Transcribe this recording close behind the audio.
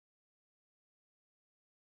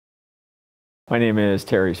My name is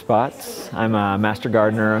Terry Spots. I'm a master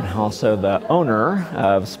gardener and also the owner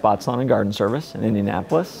of Spots Lawn and Garden Service in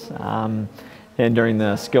Indianapolis. And during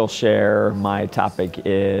the Skillshare, my topic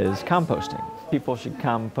is composting. People should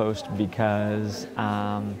compost because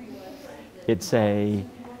it's a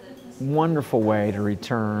wonderful way to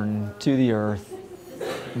return to the earth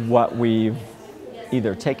what we've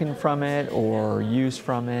either taken from it or used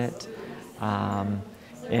from it.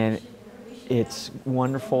 And it's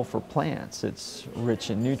wonderful for plants. It's rich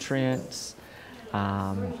in nutrients.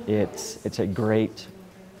 It's a great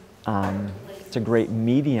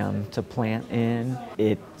medium to plant in.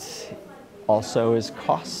 It also is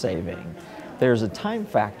cost saving. There's a time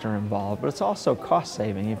factor involved, but it's also cost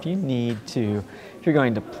saving. If you're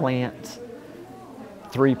going to plant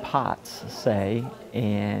 3 pots, say,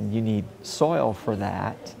 and you need soil for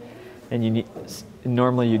that, and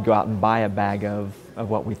normally you'd go out and buy a bag of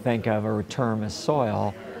what we think of or term as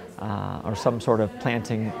soil or some sort of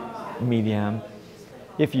planting medium.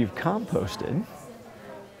 If you've composted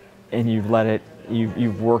and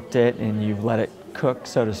you've worked it and you've let it cook,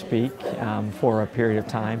 so to speak, for a period of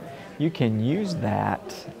time, you can use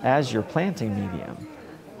that as your planting medium.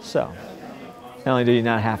 So not only do you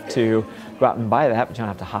not have to go out and buy that, but you don't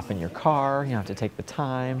have to hop in your car, you don't have to take the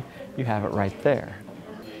time, you have it right there.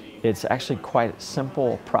 It's actually quite a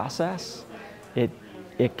simple process.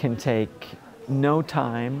 It can take no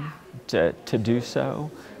time to do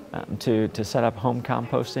so, to set up home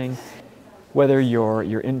composting. Whether you're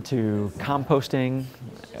into composting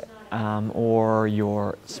or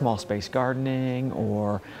your small space gardening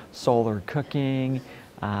or solar cooking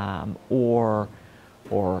or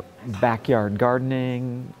backyard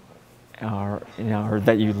gardening, or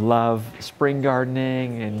that you love spring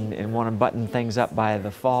gardening and want to button things up by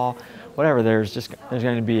the fall, whatever, there's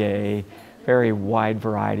going to be a very wide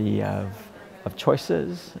variety of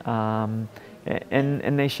choices, and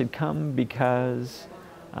they should come because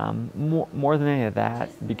more than any of that,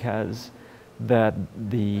 because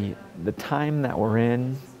the time that we're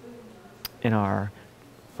in for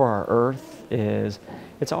our earth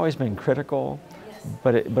it's always been critical.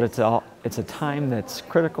 But it's a time that's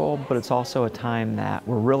critical, but it's also a time that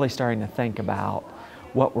we're really starting to think about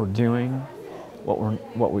what we're doing,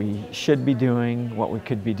 what we should be doing, what we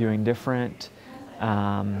could be doing different,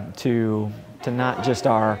 to not just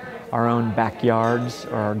our own backyards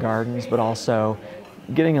or our gardens, but also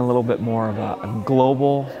getting a little bit more of a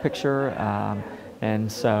global picture.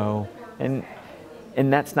 And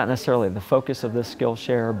that's not necessarily the focus of this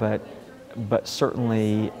Skillshare, but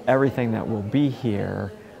certainly everything that will be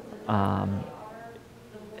here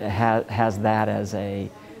has that as a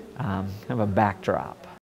kind of a backdrop.